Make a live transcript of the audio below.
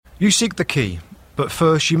You seek the key, but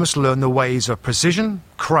first you must learn the ways of precision,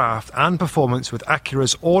 craft and performance with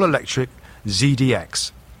Acura's all-electric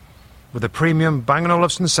ZDX. With a premium Bang &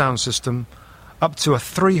 Olufsen sound system, up to a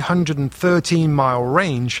 313-mile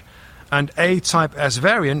range, and A-Type S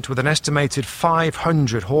variant with an estimated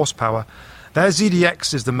 500 horsepower, their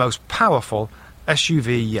ZDX is the most powerful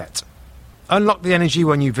SUV yet. Unlock the energy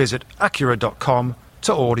when you visit Acura.com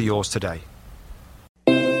to order yours today.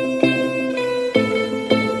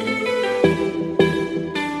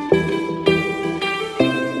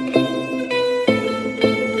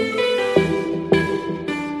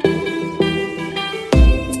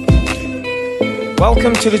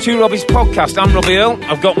 Welcome to the Two Robbies podcast. I'm Robbie Earle.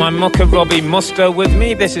 I've got my mucker Robbie Mustoe with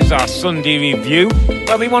me. This is our Sunday review,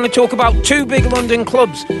 where we want to talk about two big London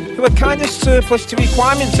clubs who are kind of surplus to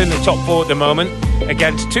requirements in the top four at the moment,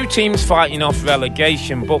 against two teams fighting off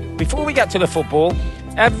relegation. But before we get to the football,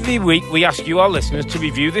 every week we ask you, our listeners, to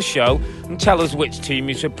review the show and tell us which team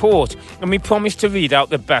you support, and we promise to read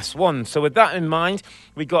out the best one. So with that in mind,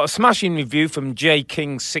 we got a smashing review from J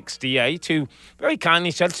King 68, who very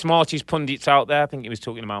kindly said, smartest pundits out there. I think he was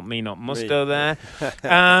talking about me, not Mustoe there.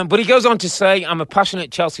 But he goes on to say, I'm a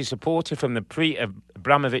passionate Chelsea supporter from the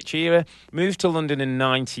pre-Abramovich era, moved to London in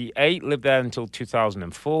 98, lived there until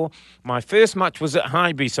 2004. My first match was at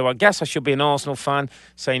Highbury, so I guess I should be an Arsenal fan,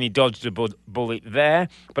 saying he dodged a bullet there.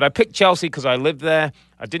 But I picked Chelsea because I lived there.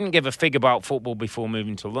 I didn't give a fig about football before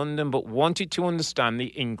moving to London, but wanted to understand the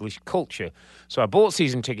English culture. So I bought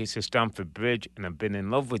season tickets to Stamford Bridge and have been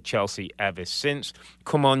in love with Chelsea ever since.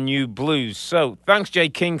 Come on, you Blues. So thanks, J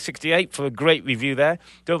King 68, for a great review there.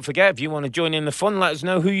 Don't forget, if you want to join in the fun, let us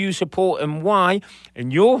know who you support and why,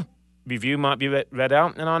 and your review might be read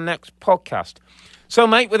out in our next podcast. So,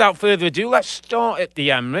 mate, without further ado, let's start at the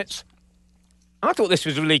Emirates. I thought this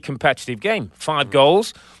was a really competitive game. 5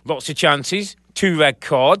 goals, lots of chances, 2 red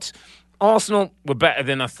cards. Arsenal were better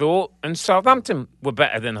than I thought, and Southampton were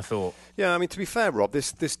better than I thought. Yeah, I mean, to be fair, Rob,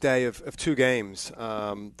 this day of 2 games,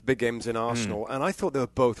 the big games in Arsenal, and I thought they were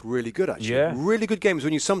both really good, actually. Yeah. Really good games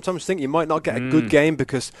when you sometimes think you might not get a good game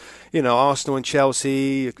because, you know, Arsenal and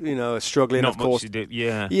Chelsea, you know, are struggling, Not of course. much to do,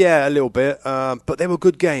 yeah. Yeah, a little bit, but they were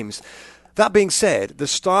good games. That being said, the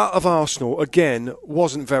start of Arsenal, again,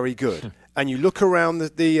 wasn't very good. And you look around the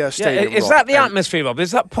stadium. Is Rob, that the atmosphere, Rob?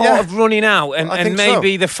 Is that part of running out? And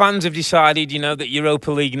maybe the fans have decided, you know, that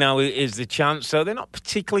Europa League now is the chance, so they're not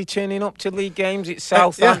particularly turning up to league games. It's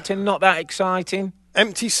Southampton, not that exciting.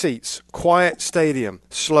 Empty seats, quiet stadium,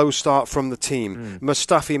 slow start from the team.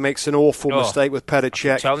 Mustafi makes an awful mistake with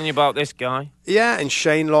Petr I'm telling you about this guy. Yeah, and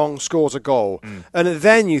Shane Long scores a goal. And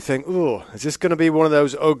then you think, oh, is this going to be one of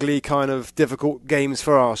those ugly kind of difficult games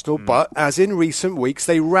for Arsenal? But as in recent weeks,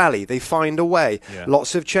 they rally, they find a way. Yeah.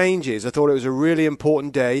 Lots of changes. I thought it was a really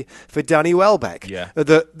important day for Danny Welbeck. Yeah.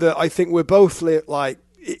 That I think we're both like,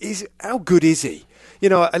 how good is he? You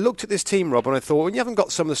know, I looked at this team, Rob, and I thought, when you haven't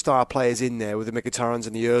got some of the star players in there with the Mkhitaryan's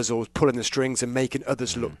and the Earles pulling the strings and making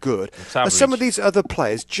others look good, are some of these other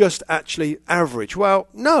players just actually average? Well,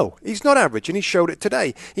 no, he's not average, and he showed it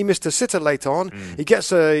today. He missed a sitter late on. He gets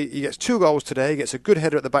 2 goals today. He gets a good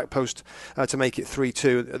header at the back post to make it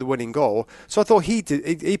 3-2, the winning goal. So I thought he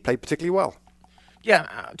played particularly well. Yeah,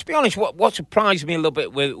 to be honest, what surprised me a little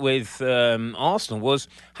bit with Arsenal was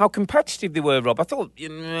how competitive they were, Rob. I thought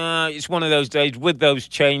it's one of those days with those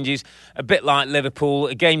changes, a bit like Liverpool,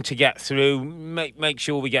 a game to get through, make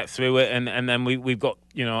sure we get through it, and then we've got,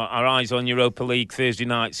 you know, our eyes on Europa League Thursday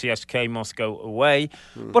night, CSK Moscow away.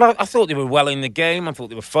 But I thought they were well in the game. I thought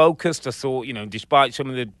they were focused. I thought, you know, despite some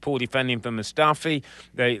of the poor defending from Mustafi,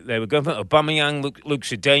 they were going for it. Aubameyang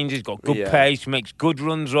looks a danger. He's got good pace, makes good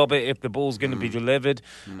runs, Robert, if the ball's going to be delivered.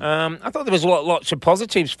 I thought there was lots of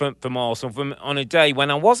positives from Arsenal on a day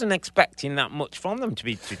when I wasn't expecting that much from them, to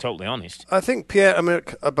be totally honest. I think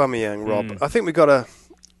Pierre-Emerick Aubameyang, Rob, I think we got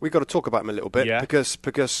to talk about him a little bit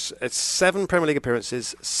because it's 7 Premier League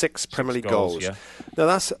appearances, 6 Premier League goals. Yeah. Now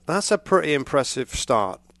that's a pretty impressive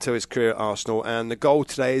start to his career at Arsenal, and the goal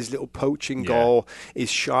today, his little poaching goal, his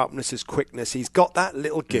sharpness, his quickness, he's got that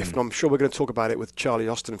little gift, and I'm sure we're going to talk about it with Charlie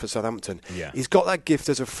Austin for Southampton. Yeah. He's got that gift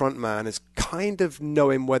as a front man, is kind of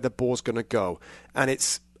knowing where the ball's going to go, and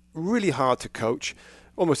it's really hard to coach.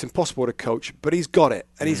 Almost impossible to coach, but he's got it,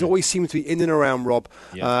 and he's always seems to be in and around Rob,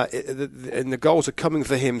 and the goals are coming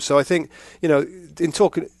for him. So I think, you know, in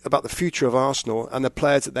talking about the future of Arsenal and the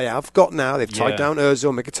players that they have got now, they've tied down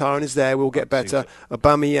Ozil, Mkhitaryan is there, we'll get better.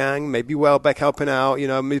 Aubameyang, maybe Welbeck helping out. You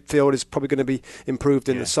know, midfield is probably going to be improved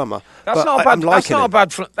in the summer. That's not a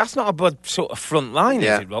bad sort of front line,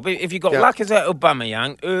 is it, Rob? If you've got Lacazette,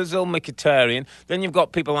 Aubameyang, Ozil, Mkhitaryan, then you've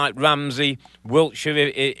got people like Ramsey,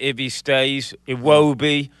 Wiltshire if he stays,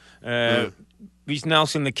 Iwobi. Reece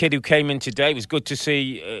Nelson, the kid who came in today, it was good to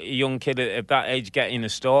see a young kid at that age getting a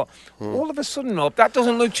start. All of a sudden, Rob, that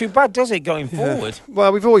doesn't look too bad, does it, going forward?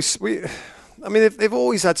 Well, they've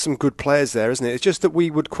always had some good players there, isn't it? It's just that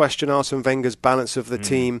we would question Arsene Wenger's balance of the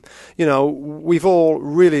team. You know, we've all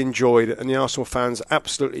really enjoyed it, and the Arsenal fans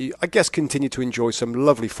absolutely, I guess, continue to enjoy some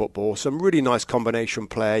lovely football, some really nice combination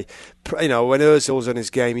play. You know, when Ozil's in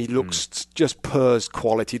his game, he looks just Purr's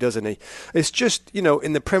quality, doesn't he? It's just, you know,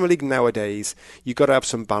 in the Premier League nowadays, you've got to have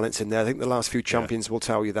some balance in there. I think the last few champions will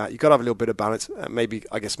tell you that. You've got to have a little bit of balance. Maybe,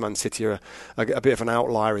 I guess, Man City are a bit of an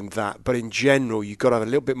outlier in that. But in general, you've got to have a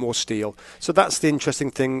little bit more steel. So that's the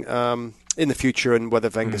interesting thing in the future, and whether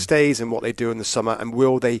Wenger stays and what they do in the summer, and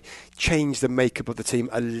will they change the makeup of the team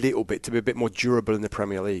a little bit to be a bit more durable in the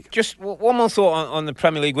Premier League. Just one more thought on the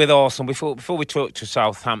Premier League with Arsenal before we talk to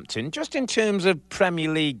Southampton, just in terms of Premier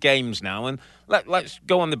League games now, and let's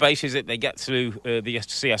go on the basis that they get through the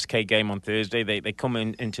CSK game on Thursday, they come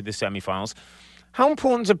into the semi-finals. How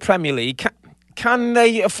important is the Premier League? Can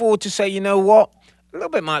they afford to say, you know what, a little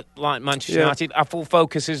bit like Manchester United, our full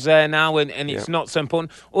focus is there now, and it's not so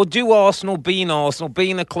important? Or do Arsenal, being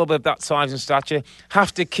a club of that size and stature,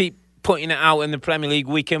 have to keep putting it out in the Premier League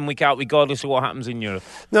week in, week out, regardless of what happens in Europe?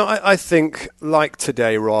 No, I think, like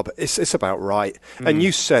today, Rob, it's about right. And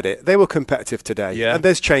you said it, they were competitive today. Yeah. And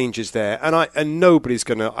there's changes there. And nobody's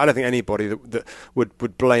going to, I don't think anybody that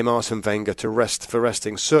would blame Arsene Wenger for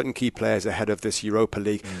resting certain key players ahead of this Europa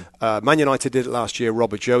League. Man United did it last year,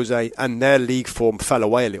 Robert Jose, and their league form fell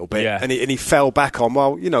away a little bit. Yeah. And he fell back on,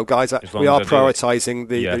 well, you know, guys, we are prioritising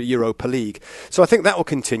the Europa League. So I think that will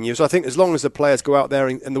continue. So I think as long as the players go out there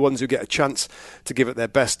and the ones who get a chance to give it their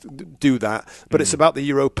best, do that. But it's about the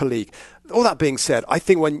Europa League. All that being said, I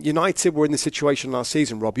think when United were in the situation last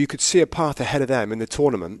season, Rob, you could see a path ahead of them in the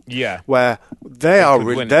tournament where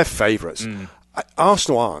they're favourites.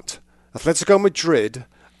 Arsenal aren't. Atletico Madrid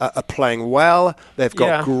are playing well. They've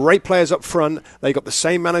got great players up front. They've got the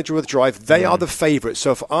same manager with drive. They are the favourites.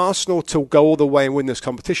 So for Arsenal to go all the way and win this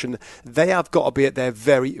competition, they have got to be at their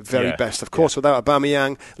very, very best. Of course, without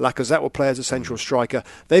Aubameyang, Lacazette will play as a central striker.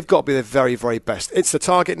 They've got to be their very, very best. It's the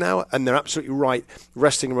target now, and they're absolutely right,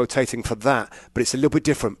 resting and rotating for that. But it's a little bit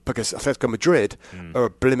different because Atletico Madrid are a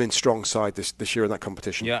blimmin' strong side this year in that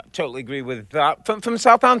competition. Yeah, totally agree with that. From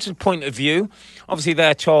Southampton's point of view, obviously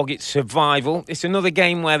their target's survival. It's another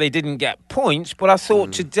game where they didn't get points, but I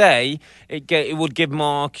thought today it would give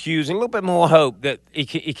Mark Hughes a little bit more hope that he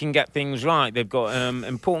can get things right. They've got an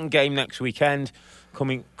important game next weekend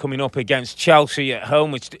coming up against Chelsea at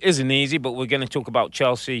home, which isn't easy, but we're going to talk about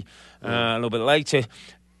Chelsea a little bit later.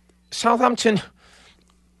 Southampton,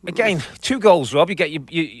 again, 2 goals, Rob. You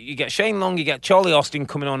get Shane Long, you get Charlie Austin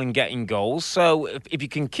coming on and getting goals. So if you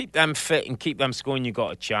can keep them fit and keep them scoring, you've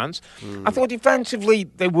got a chance. I thought defensively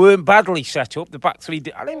they weren't badly set up. The back three,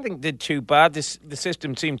 I didn't think did too bad. The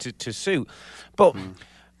system seemed to suit. But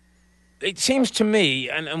it seems to me,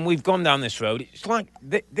 and we've gone down this road, it's like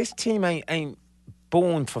this team ain't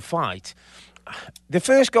born for fight. The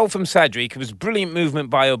first goal from Cedric was brilliant movement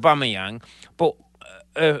by Aubameyang, but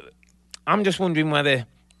I'm just wondering whether,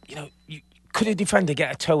 you know, could a defender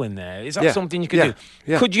get a toe in there? Is that something you could do?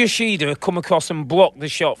 Yeah. Could Yoshida come across and block the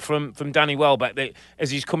shot from Danny Welbeck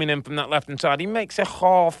as he's coming in from that left-hand side? He makes a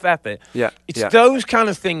half effort. It's those kind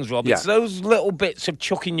of things, Rob. It's those little bits of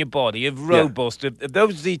chucking your body, of robust, of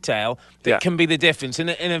those detail that can be the difference. And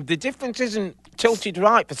if the difference isn't tilted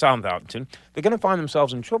right for Southampton, they're going to find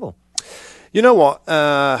themselves in trouble. You know what?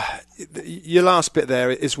 Your last bit there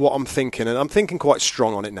is what I'm thinking, and I'm thinking quite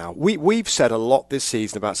strong on it now. We've said a lot this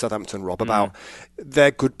season about Southampton, Rob, about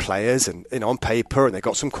they're good players and, you know, on paper, and they've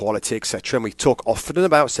got some quality, etc. And we talk often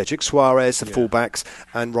about Cedric Suarez, the fullbacks,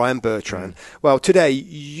 and Ryan Bertrand. Well, today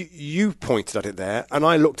you pointed at it there, and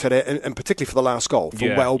I looked at it, and particularly for the last goal,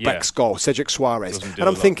 for Welbeck's goal, Cedric Suarez, and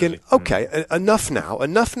I'm thinking, okay, enough now.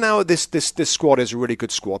 Enough now. This squad is a really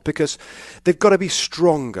good squad because they've got to be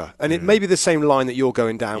stronger, and it may be the same line that you're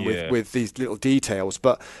going down with these little details,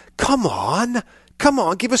 but come on,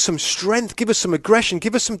 give us some strength, give us some aggression,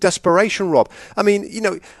 give us some desperation, Rob. I mean, you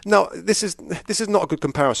know, now this is not a good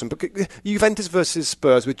comparison, but Juventus versus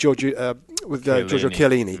Spurs with Giorgio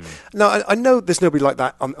Chiellini. Now, I know there's nobody like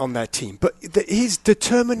that on their team, but his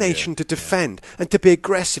determination to defend and to be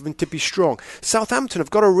aggressive and to be strong. Southampton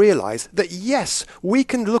have got to realise that, yes, we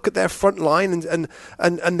can look at their front line and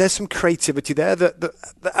there's some creativity there that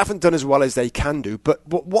haven't done as well as they can do, but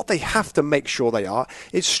what they have to make sure they are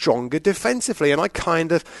is stronger defensively, and I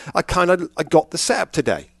got the setup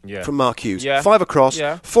today. from Mark Hughes. Yeah. 5 across,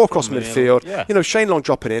 4 across midfield. Yeah. Shane Long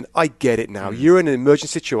dropping in. I get it now. You're in an emergent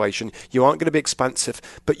situation. You aren't going to be expansive,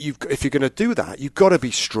 but if you're going to do that, you've got to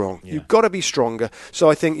be strong. Yeah. You've got to be stronger. So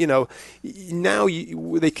I think now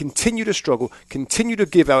they continue to struggle, continue to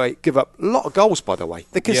give up a lot of goals. By the way,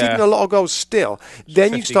 they're conceding a lot of goals still.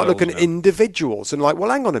 Then you start looking at individuals and well,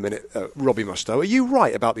 hang on a minute, Robbie Mustoe, are you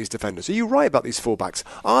right about these defenders? Are you right about these fullbacks?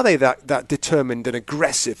 Are they that determined and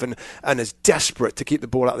aggressive and as desperate to keep the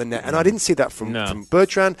ball out of the net? And I didn't see that from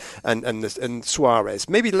Bertrand and Suarez.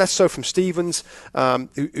 Maybe less so from Stevens, who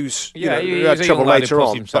had trouble later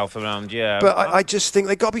on. Himself around, but I just think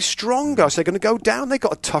they've got to be stronger. So they're going to go down. They've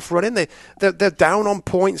got a tough run in. They're down on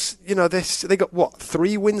points. They got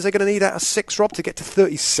 3 wins they're going to need out of 6, Rob, to get to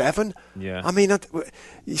 37. Yeah. I mean,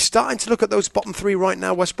 you're starting to look at those bottom 3 right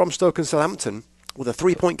now: West Brom, Stoke, and Southampton, with a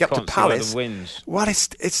 3-point gap to Palace. Well,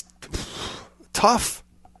 it's tough.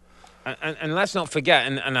 And let's not forget,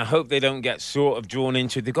 and I hope they don't get sort of drawn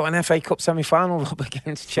into, they've got an FA Cup semi-final up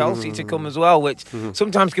against Chelsea to come as well, which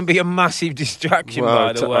sometimes can be a massive distraction,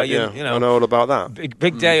 by the way. I know all about that.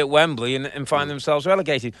 Big day at Wembley and find themselves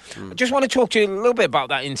relegated. I just want to talk to you a little bit about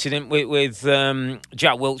that incident with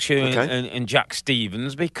Jack Wilshere and Jack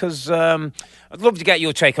Stevens, because I'd love to get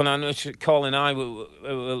your take on that. Colin and I were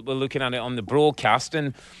looking at it on the broadcast,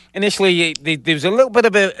 and initially there was a little bit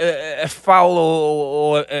of a foul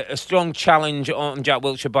or a strong challenge on Jack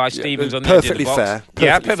Wilshere by Stevens on the edge of the box.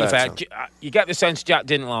 Perfectly fair. You get the sense Jack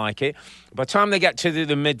didn't like it. By the time they get to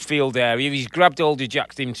the midfield area, he's grabbed hold of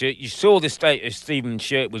Jack Stevens' shirt. You saw the state of Stevens'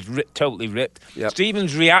 shirt was totally ripped. Yep.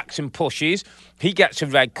 Stevens reacts and pushes. He gets a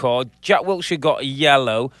red card. Jack Wilshere got a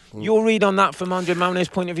yellow. Your read on that from Andre Mauner's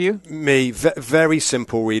point of view? Me, very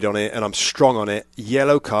simple read on it, and I'm strong on it.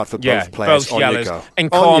 Yellow card for both players. Both yellows. And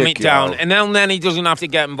calm it down. And then he doesn't have to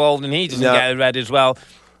get involved, and he doesn't get a red as well.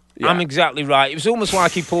 Yeah. I'm exactly right. It was almost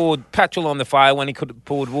like he poured petrol on the fire when he could have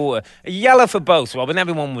poured water. A yellow for both, Rob, and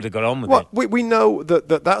everyone would have got on with it. We know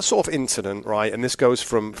that sort of incident, right, and this goes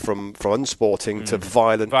from unsporting to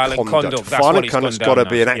violent conduct. Violent conduct's got to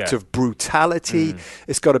be an act of brutality.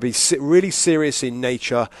 It's got to be really serious in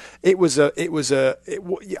nature. It was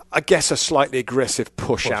I guess a slightly aggressive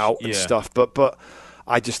push out and stuff, but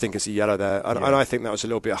I just think it's a yellow there, and I think that was a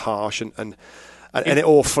little bit harsh and it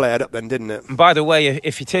all flared up then, didn't it? And by the way,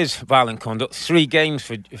 if it is violent conduct, 3 games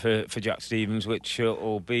for Jack Stevens, which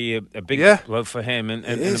will be a big blow for him and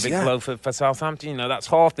a big blow for Southampton. That's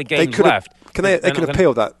half the games left. They can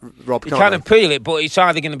appeal that, Rob? You can appeal it, but it's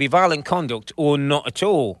either going to be violent conduct or not at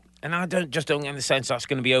all. And I don't get the sense that's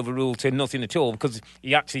going to be overruled to nothing at all, because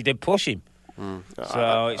he actually did push him. I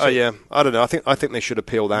don't know. I think they should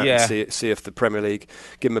appeal that and see if the Premier League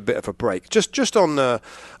give them a bit of a break. Just on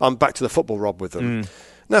back to the football, Rob, with them.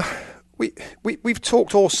 Now we've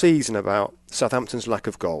talked all season about Southampton's lack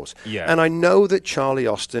of goals, and I know that Charlie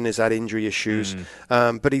Austin has had injury issues,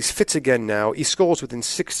 but he's fit again now. He scores within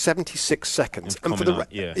 76 seconds, and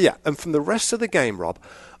from the rest of the game, Rob,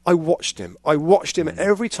 I watched him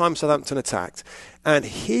every time Southampton attacked, and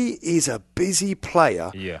he is a busy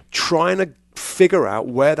player trying to figure out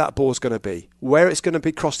where that ball's going to be, where it's going to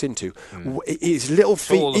be crossed into. His little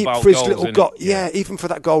feet for his little goal. Even for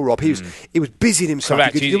that goal, Rob, he was busying himself.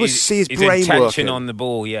 Correct. You could see his brain intention working on the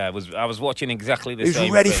ball. I was watching exactly the same. He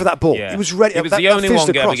was ready for that ball. He was ready. He was the only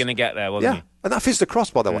one ever going to get there, wasn't he? And that fizzed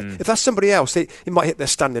across, by the way. If that's somebody else, he might hit their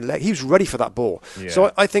standing leg. He was ready for that ball.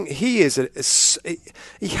 So I think he is.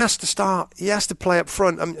 He has to start. He has to play up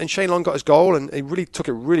front. And Shane Long got his goal, and he really took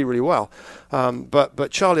it really, really well.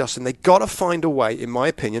 But Charlie Austin, they got to find a way, in my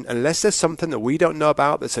opinion, unless there's something that we don't know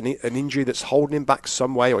about, that's an injury that's holding him back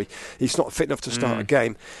some way, or he's not fit enough to start a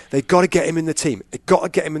game. They got to get him in the team. They got to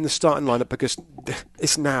get him in the starting lineup, because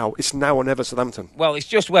it's now or never, Southampton. Well, it's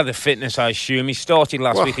just whether fitness, I assume. He started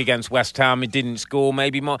last week against West Ham. He didn't score.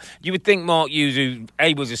 Maybe more. You would think Mark Hughes, who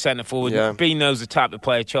A, was a centre forward, B, knows the type of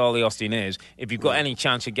player Charlie Austin is. If you've got any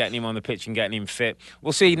chance of getting him on the pitch and getting him fit,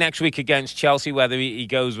 we'll see next week against Chelsea whether he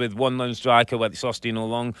goes with one lone striker, whether it's Austin or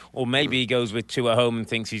Long, or maybe he goes with 2 at home and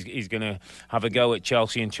thinks he's going to have a go at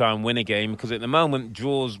Chelsea and try and win a game, because at the moment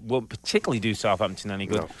draws won't particularly do Southampton any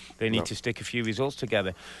good. They need to stick a few results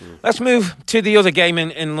together. Let's move to the other game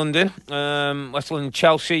in London. West London,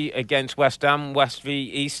 Chelsea against West Ham, West v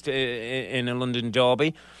East in a London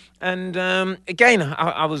derby. And again,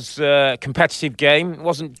 I was competitive game.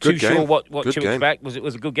 Wasn't too sure what to expect. It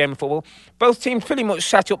was a good game of football. Both teams pretty much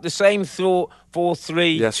set up the same. Thought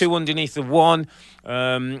 4-3, 2 underneath the 1.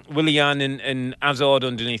 Willian and Hazard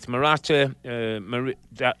underneath Morata,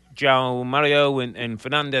 João Mario and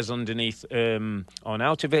Fernandes underneath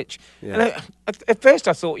Arnautovic. Yeah. And at first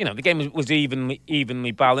I thought, the game was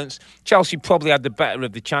evenly balanced. Chelsea probably had the better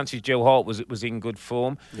of the chances. Joe Hart was in good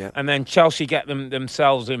form. Yeah. And then Chelsea get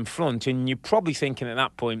themselves in front, and you're probably thinking at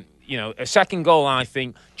that point, a second goal, I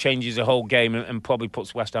think, changes the whole game and probably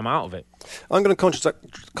puts West Ham out of it. I'm going to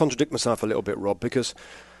contradict myself a little bit, Rob, because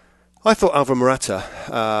I thought Alvaro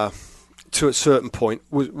Morata, to a certain point,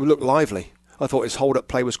 looked lively. I thought his hold-up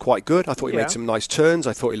play was quite good. I thought he made some nice turns.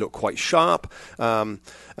 I thought he looked quite sharp and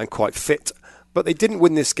quite fit. But they didn't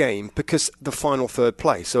win this game because the final third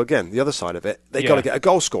play. So again, the other side of it, they got to get a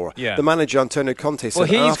goal scorer. Yeah. The manager, Antonio Conte, said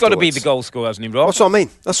he's got to be the goal scorer, hasn't he, Rob? That's what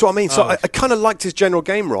I mean. So I kind of liked his general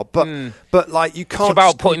game, Rob. But like you can't. It's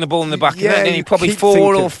about putting the ball in the back of the net. He probably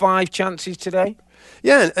 4 or 5 chances today.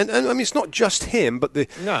 Yeah, and I mean it's not just him, but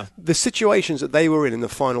the situations that they were in the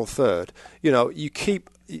final third. You keep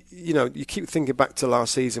thinking back to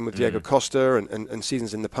last season with Diego Costa and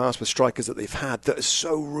seasons in the past with strikers that they've had that are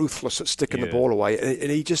so ruthless at sticking the ball away, and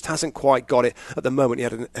he just hasn't quite got it at the moment. He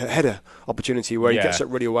had a header opportunity where he gets it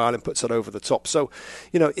really well and puts it over the top. So,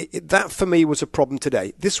 that for me was a problem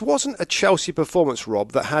today. This wasn't a Chelsea performance,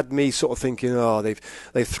 Rob, that had me sort of thinking,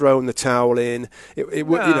 they've thrown the towel in,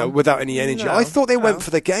 without any energy. I thought they went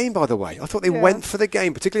for the game, by the way. I thought they went for the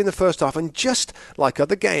game, particularly in the first half, and just like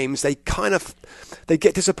other games, they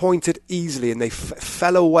get disappointed easly and they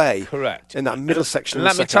fell away. Correct. In that middle section. And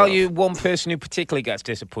let me tell you, one person who particularly gets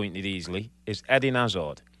disappointed easily is Eden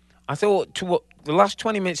Hazard. I thought the last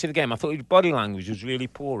 20 minutes of the game, I thought his body language was really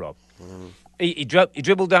poor, Rob. He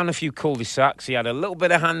dribbled down a few cul-de-sacs. He had a little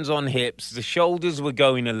bit of hands on hips. The shoulders were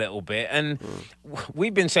going a little bit. And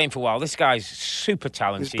we've been saying for a while, this guy's super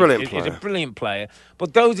talented. He's a brilliant player.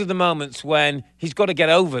 But those are the moments when he's got to get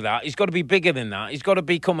over that. He's got to be bigger than that. He's got to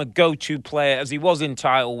become a go-to player as he was in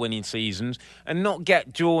title-winning seasons and not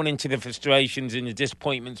get drawn into the frustrations and the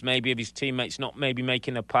disappointments maybe of his teammates not maybe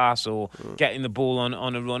making a pass or getting the ball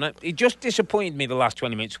on a run. He just disappointed me the last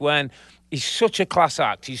 20 minutes when he's such a class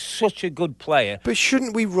act. He's such a good player. But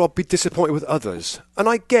shouldn't we, Rob, be disappointed with others? And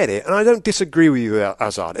I get it, and I don't disagree with you,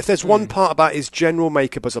 Hazard. If there's one part about his general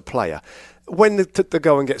makeup as a player, when the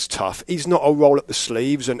going gets tough, he's not a roll up the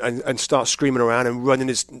sleeves and start screaming around and running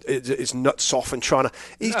his nuts off and trying to.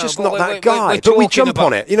 He's just not that guy. But we jump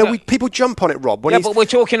on it. People jump on it, Rob. But we're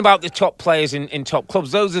talking about the top players in top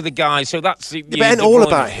clubs. Those are the guys. So that's the. But it ain't all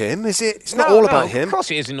about him, is it? It's not all about him. Of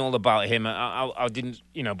course, it isn't all about him. I didn't,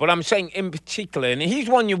 But I'm saying in particular, and he's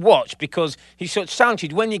one you watch because he's such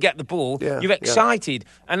talented. When you get the ball, you're excited,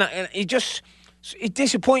 and he just. It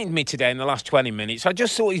disappointed me today in the last 20 minutes. I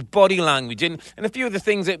just thought his body language and a few of the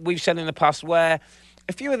things that we've said in the past where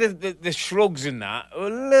a few of the shrugs in that are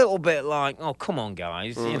a little bit like, oh, come on,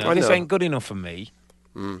 guys. This ain't good enough for me.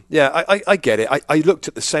 Yeah, I get it. I looked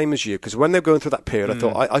at the same as you because when they were going through that period, I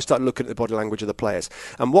thought I started looking at the body language of the players.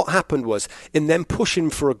 And what happened was, in them pushing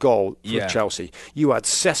for a goal for Chelsea, you had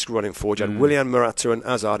Cesc running forward, you had Willian, Morata and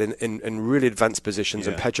Hazard in really advanced positions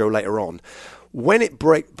and Pedro later on. When it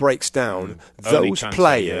breaks down, those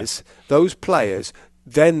players,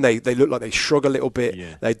 then they look like they shrug a little bit.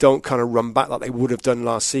 Yeah. They don't kind of run back like they would have done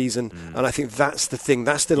last season. And I think that's the thing.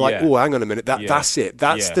 That's the oh, hang on a minute. That's it.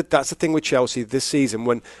 That's the thing with Chelsea this season.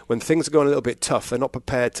 When things are going a little bit tough, they're not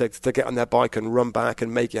prepared to get on their bike and run back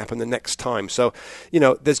and make it happen the next time. So,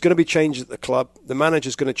 there's going to be changes at the club. The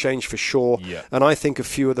manager's going to change for sure. Yeah. And I think a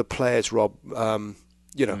few of the players, Rob,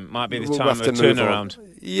 might be the time of a turnaround.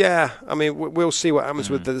 Yeah, I mean, we'll see what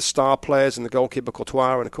happens with the star players and the goalkeeper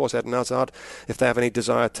Courtois and, of course, Eden Hazard, if they have any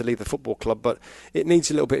desire to leave the football club. But it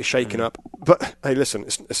needs a little bit of shaking up. But, hey, listen,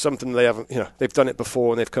 it's something they haven't, they've done it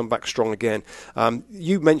before and they've come back strong again.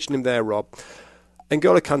 You mentioned him there, Rob.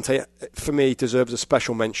 N'Golo Kante, for me, deserves a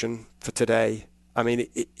special mention for today. I mean,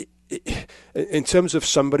 in terms of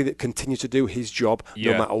somebody that continues to do his job,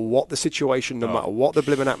 no matter what the situation, no matter what the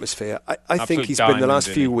blimmin' atmosphere, I think he's been the last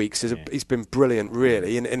few weeks, he's been brilliant,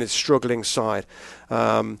 really, in his struggling side.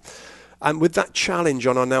 And with that challenge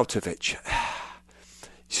on Arnautovic,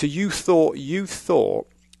 so you thought,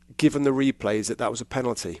 given the replays, that was a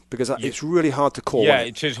penalty? Because it's really hard to call. Yeah,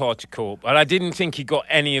 it is hard to call. But I didn't think he got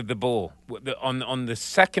any of the ball. On the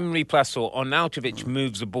second replay I saw, Arnautovic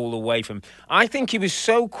moves the ball away from him. I think he was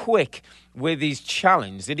so quick with his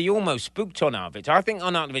challenge that he almost spooked Arnautovic. I think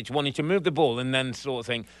Arnautovic wanted to move the ball and then sort of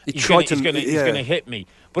think, he's going to hit me.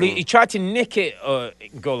 But he tried to nick it,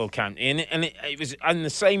 N'Golo Kante, and it was in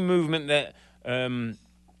the same movement that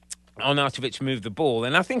Arnautovic moved the ball,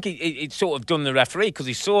 and I think it sort of done the referee, because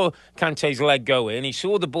he saw Kante's leg go in, he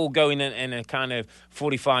saw the ball going in a kind of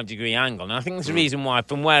 45-degree angle, and I think there's a reason why,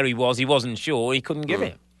 from where he wasn't sure, he couldn't give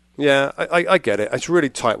it. Yeah, I get it. It's a really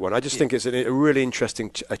tight one. I just think it's a really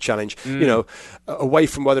interesting challenge. You know, away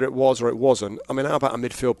from whether it was or it wasn't. I mean, how about a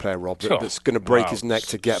midfield player, Rob, that's going to break his neck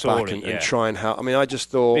to get back and try and help? I mean, I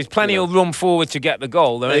just thought... There's plenty who'll run forward to get the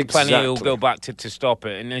goal. There ain't plenty who'll go back to stop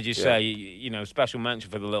it. And as you say, you know, special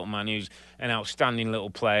mention for the little man, who's an outstanding little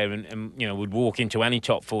player and you know, would walk into any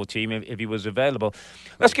top 4 team if he was available.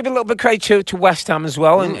 Let's give a little bit of credit to West Ham as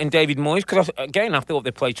well and David Moyes, because, again, I thought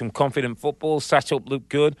they played some confident football, set up looked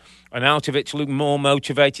good. Arnautovic looked more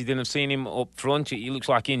motivated than I've seen him up front. He looks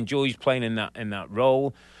like he enjoys playing in that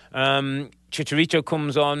role. Chicharito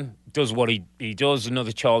comes on, does what he does.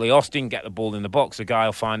 Another Charlie Austin, get the ball in the box. The guy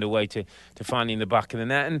will find a way to find in the back of the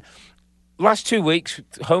net. And last 2 weeks,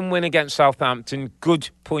 home win against Southampton, good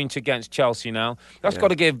point against Chelsea now. That's got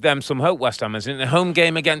to give them some hope, West Ham, isn't it? The home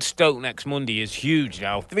game against Stoke next Monday is huge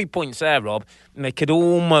now. 3 points there, Rob, and they could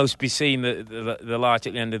almost be seeing the light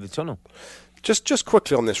at the end of the tunnel. Just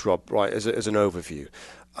quickly on this, Rob, right, as an overview.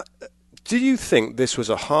 Do you think this was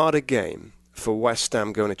a harder game for West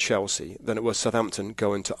Ham going to Chelsea than it was Southampton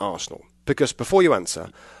going to Arsenal? Because before you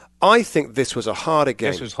answer, I think this was a harder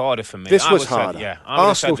game. This was harder for me. This was harder.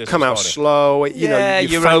 Arsenal come out slow. You know,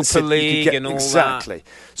 you Europa League and all exactly. that.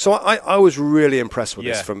 So I was really impressed with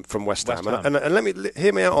this from West Ham. And let me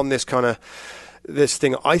hear me out on this kind of this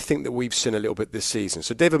thing I think that we've seen a little bit this season.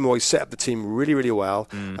 So David Moyes set up the team really, really well.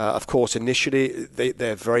 Of course, initially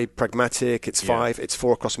they're very pragmatic. It's 5, it's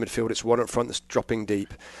 4 across the midfield, it's 1 up front that's dropping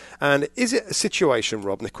deep. And is it a situation,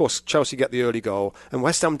 Rob? And of course, Chelsea get the early goal, and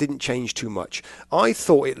West Ham didn't change too much. I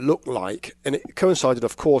thought it looked like, and it coincided,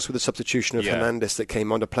 of course, with the substitution of Hernandez that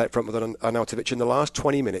came on to play up front with Arnautovic in the last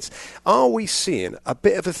 20 minutes. Are we seeing a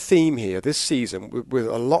bit of a theme here this season with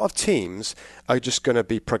a lot of teams are just going to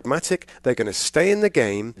be pragmatic? They're going to stay in the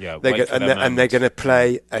game, and they're going to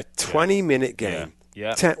play a 20-minute game.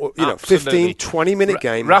 Yeah, 15, 20-minute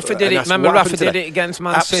game. Rafa did it. Remember, Rafa did it against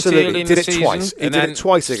Man City early in the season. Twice. He did it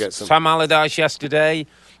twice against them. Sam Allardyce yesterday.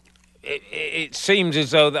 It seems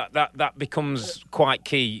as though that becomes quite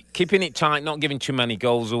key. Keeping it tight, not giving too many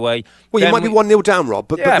goals away. Well, you might be 1-0 down, Rob.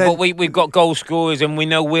 But we've got goal scorers, and we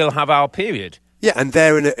know we'll have our period. Yeah, and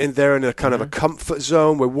they're in a kind of a comfort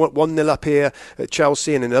zone. We're 1-0 up here at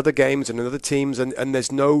Chelsea and in other games and in other teams, and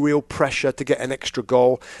there's no real pressure to get an extra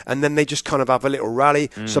goal. And then they just kind of have a little rally,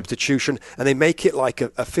 substitution, and they make it like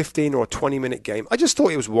a 15 or a 20-minute game. I just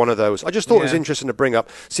thought it was one of those. I just thought it was interesting to bring up,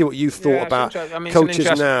 see what you thought about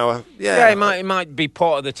coaches now. It might be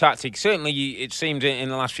part of the tactic. Certainly, it seemed in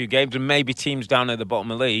the last few games, and maybe teams down at the bottom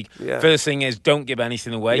of the league. Yeah. First thing is, don't give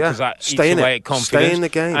anything away, because that eats away at confidence. Stay in the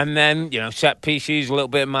game. And then, set pieces, a little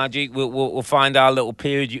bit of magic. We'll find our little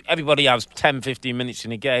period. Everybody has 10, 15 minutes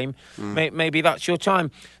in a game. Maybe that's your time.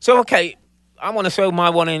 So, okay, I want to throw my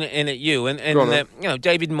one in at you. And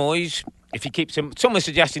David Moyes, if he keeps him, someone's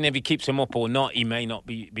suggesting if he keeps him up or not, he may not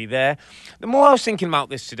be there. The more I was thinking about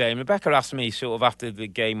this today, and Rebecca asked me sort of after the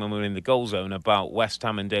game when we were in the goal zone about West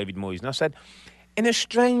Ham and David Moyes, and I said, in a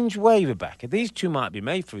strange way, Rebecca, these two might be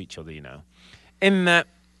made for each other, in that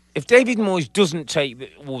if David Moyes doesn't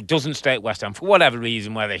stay at West Ham for whatever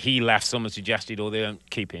reason, whether he left, someone suggested, or they don't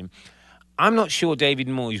keep him, I'm not sure David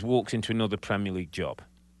Moyes walks into another Premier League job.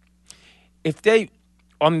 If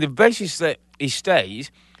on the basis that he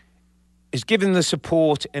stays, is given the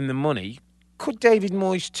support and the money, could David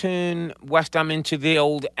Moyes turn West Ham into the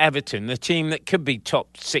old Everton, the team that could be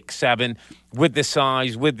top 6, 7 with the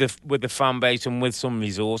size, with the fan base, and with some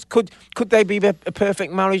resource? Could they be a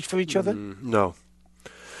perfect marriage for each other? No.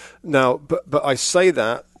 Now, but I say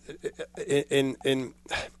that in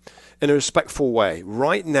a respectful way.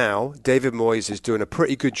 Right now, David Moyes is doing a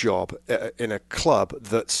pretty good job in a club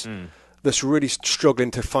that's really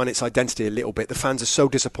struggling to find its identity a little bit. The fans are so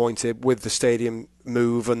disappointed with the stadium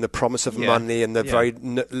move and the promise of money and the very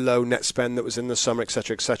low net spend that was in the summer,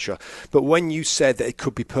 etc., etc. But when you said that it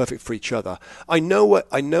could be perfect for each other, I know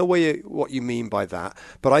what you mean by that.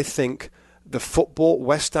 But I think the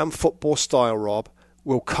West Ham football style, Rob,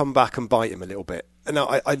 will come back and bite him a little bit. And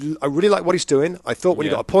now I really like what he's doing. I thought when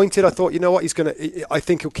he got appointed, I thought, you know what, I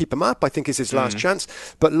think he'll keep him up. I think it's his last chance.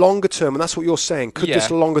 But longer term, and that's what you're saying, could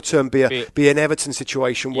this longer term be an Everton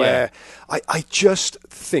situation where I just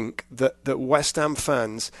think that West Ham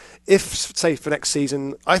fans, if, say, for next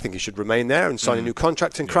season, I think he should remain there and sign a new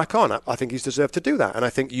contract and crack on. I think he's deserved to do that. And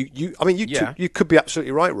I think you could be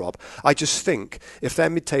absolutely right, Rob. I just think if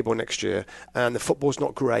they're mid-table next year and the football's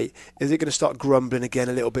not great, is it going to start grumbling again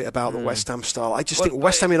a little bit about the West Ham style? I just think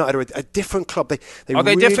West Ham United are a different club. They are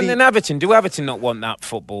they really, different than Everton? Do Everton not want that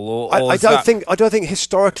football? I don't think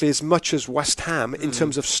historically as much as West Ham in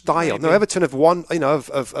terms of style. Maybe. No, Everton have won. Been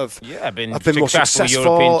more successful.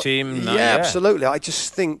 European team. Yeah, absolutely. I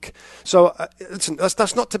just think so. Listen,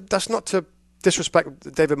 that's not to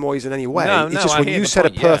disrespect David Moyes in any way. No, it's just when you said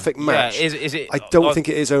a perfect match, I don't think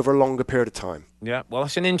it is over a longer period of time. Yeah, well,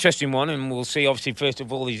 it's an interesting one, and we'll see. Obviously, first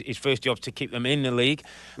of all, his first job's to keep them in the league,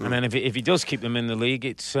 and then if he does keep them in the league,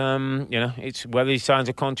 it's it's whether he signs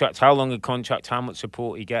a contract, how long a contract, how much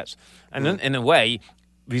support he gets, and then, in a way,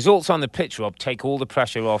 results on the pitch, Rob, take all the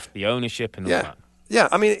pressure off the ownership and all that. Yeah,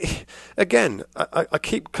 I mean, again, I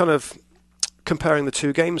keep kind of comparing the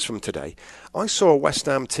two games from today. I saw a West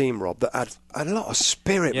Ham team, Rob, that had a lot of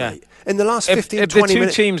spirit, mate. In the last 15, 20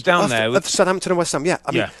 minutes. The two teams down there. Of Southampton and West Ham,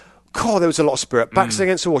 I mean, God, there was a lot of spirit. Backs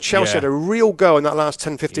against the wall. Chelsea had a real go in that last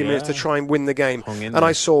 10, 15 minutes to try and win the game. And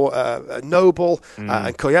I saw Noble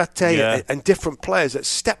and Koyate and different players that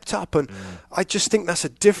stepped up. And I just think that's a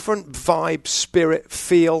different vibe, spirit,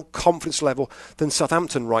 feel, confidence level than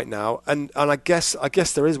Southampton right now. And I guess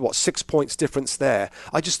there is, 6 points difference there.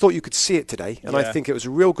 I just thought you could see it today. And I think it was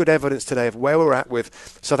real good evidence today of where we're at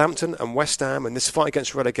with Southampton and West Ham and this fight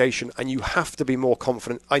against relegation. And you have to be more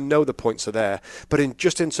confident. I know the points are there. But in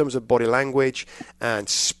terms of body language and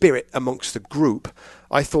spirit amongst the group,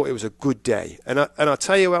 I thought it was a good day. And I'll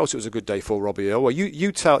tell you who else it was a good day for, Robbie Earle. Well,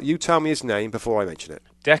 you tell me his name before I mention it.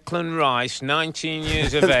 Declan Rice, 19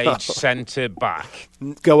 years of age, centre back.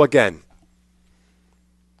 Go again.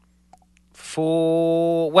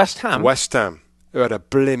 For West Ham. West Ham, who had a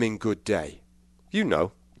blimmin' good day. You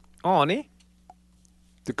know. Arnie?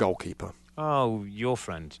 The goalkeeper. Oh, your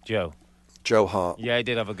friend, Joe. Joe Hart. Yeah, he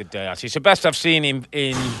did have a good day, actually. It's the best I've seen him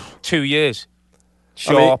in 2 years.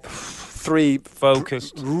 Sharp. 3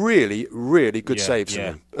 focused. Really, really good saves from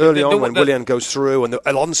him. Early on when Willian goes through and the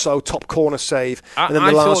Alonso top corner save. And then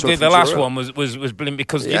I thought the last one was brilliant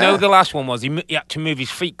because, the last one was he had to move his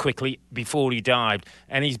feet quickly before he dived.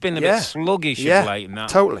 And he's been a bit sluggish of late in that.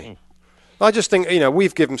 Totally. I just think,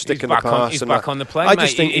 we've given him stick in the past. He's back on the plane, I mate.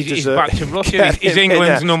 just think he's back to Russia. He's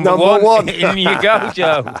England's number one. In you go,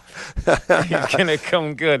 Joe. He's going to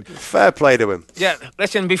come good. Fair play to him. Yeah,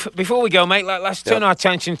 listen, before we go, mate, let's turn our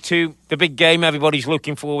attention to the big game everybody's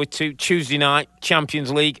looking forward to. Tuesday night,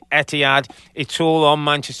 Champions League, Etihad. It's all on.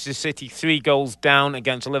 Manchester City, 3 goals down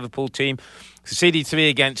against a Liverpool team. Conceded 3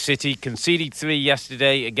 against City. Conceded 3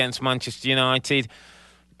 yesterday against Manchester United.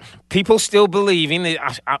 People still believing,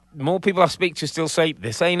 more people I speak to still say,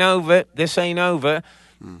 this ain't over.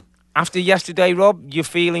 After yesterday, Rob, you're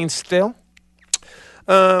feeling still?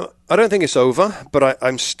 I don't think it's over, but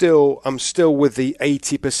I'm still with the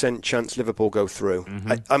 80% chance Liverpool go through.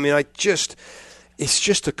 It's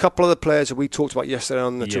just a couple of the players that we talked about yesterday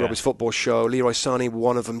on the Two Robbie's football show. Leroy Sané,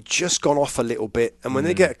 one of them, just gone off a little bit. And when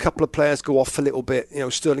they get a couple of players go off a little bit,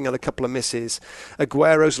 Sterling had a couple of misses.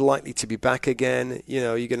 Aguero's likely to be back again.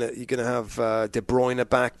 You're gonna have De Bruyne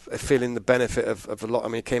back, feeling the benefit of a lot. I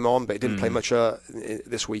mean, he came on, but he didn't play much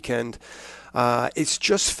this weekend. It's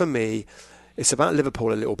just, for me, it's about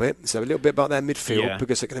Liverpool a little bit. It's a little bit about their midfield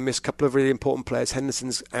because they're going to miss a couple of really important players.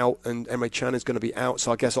 Henderson's out and Emre Can is going to be out.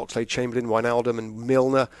 So I guess Oxlade-Chamberlain, Wijnaldum and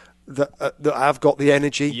Milner that have got the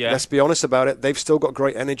energy. Yeah. Let's be honest about it. They've still got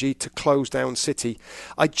great energy to close down City.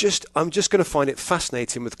 I'm just going to find it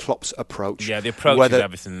fascinating with Klopp's approach. Yeah, the approach is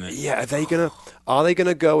everything. Yeah, are they going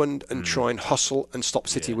to go and try and hustle and stop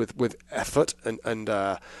City with effort and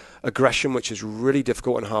aggression, which is really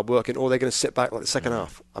difficult and hard working, or are they going to sit back like the second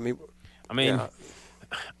half? I mean,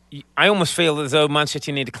 I almost feel as though Man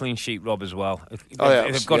City need a clean sheet, Rob, as well.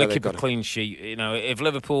 They've got to keep a clean sheet. If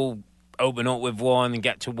Liverpool open up with 1 and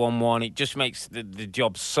get to 1-1, it just makes the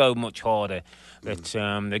job so much harder. That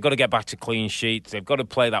they've got to get back to clean sheets. They've got to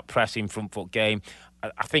play that pressing front foot game.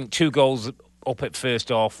 I think 2 goals up at first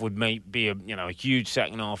half would be a huge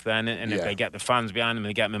second half then, and if they get the fans behind them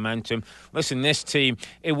and they get momentum. Listen, this team,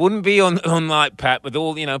 it wouldn't be unlike Pep with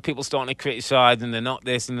all people starting to criticise and they're not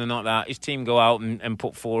this and they're not that. His team go out and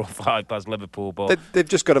put 4 or 5 past Liverpool, but they've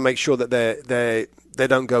just got to make sure that they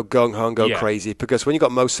don't go gung ho and go crazy, because when you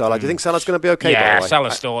got Mo Salah, do you think Salah's going to be okay? Yeah,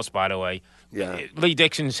 Salah starts, by the way. Yeah. Lee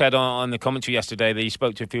Dixon said on the commentary yesterday that he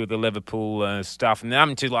spoke to a few of the Liverpool staff and they're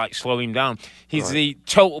having to slow him down. He's the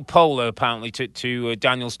total polar apparently to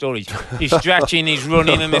Daniel Sturridge. He's stretching, he's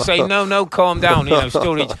running, and they say no, calm down.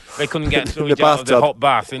 Sturridge, they couldn't get Sturridge out of the hot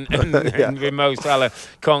bath, and with Mo Salah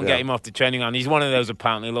can't get him off the training ground. He's one of those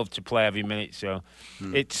apparently loves to play every minute. So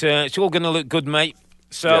it's all going to look good, mate.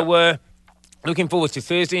 So Looking forward to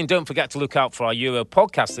Thursday, and don't forget to look out for our Euro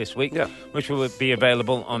podcast this week, which will be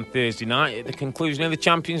available on Thursday night at the conclusion of the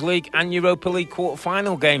Champions League and Europa League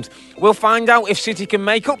quarter-final games. We'll find out if City can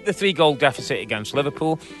make up the 3-goal deficit against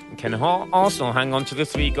Liverpool, and can Arsenal hang on to the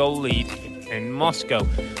 3-goal lead in Moscow.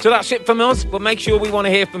 So that's it from us, but make sure we want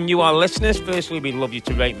to hear from you, our listeners. Firstly, we'd love you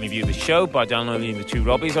to rate and review the show by downloading the Two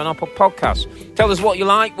Robbies on Apple Podcasts. Tell us what you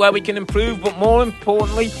like, where we can improve, but more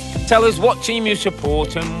importantly, tell us what team you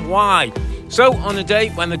support and why. So, on a day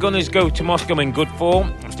when the Gunners go to Moscow in good form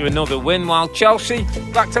after another win, while Chelsea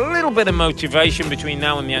lacked a little bit of motivation between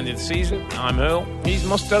now and the end of the season, I'm Earle, he's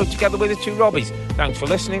Mustoe, together with the Two Robbies. Thanks for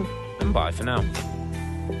listening, and bye for now.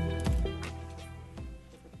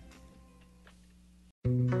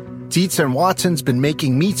 Dietz & Watson's been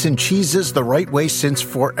making meats and cheeses the right way since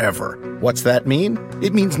forever. What's that mean?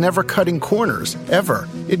 It means never cutting corners, ever.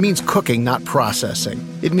 It means cooking, not processing.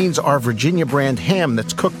 It means our Virginia brand ham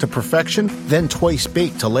that's cooked to perfection, then twice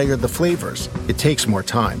baked to layer the flavors. It takes more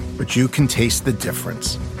time, but you can taste the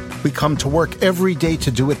difference. We come to work every day to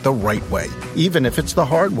do it the right way, even if it's the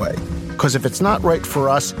hard way. Because if it's not right for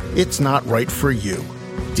us, it's not right for you.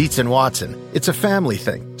 Dietz & Watson, it's a family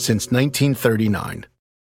thing since 1939.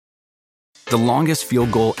 The longest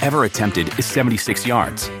field goal ever attempted is 76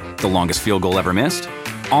 yards. The longest field goal ever missed?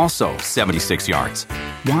 Also 76 yards.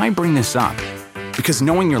 Why bring this up? Because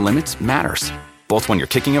knowing your limits matters, both when you're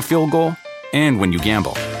kicking a field goal and when you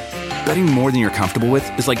gamble. Betting more than you're comfortable with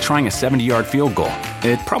is like trying a 70-yard field goal.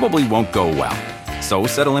 It probably won't go well. So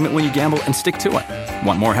set a limit when you gamble and stick to it.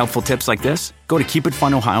 Want more helpful tips like this? Go to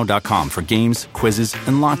keepitfunohio.com for games, quizzes,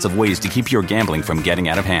 and lots of ways to keep your gambling from getting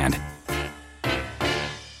out of hand.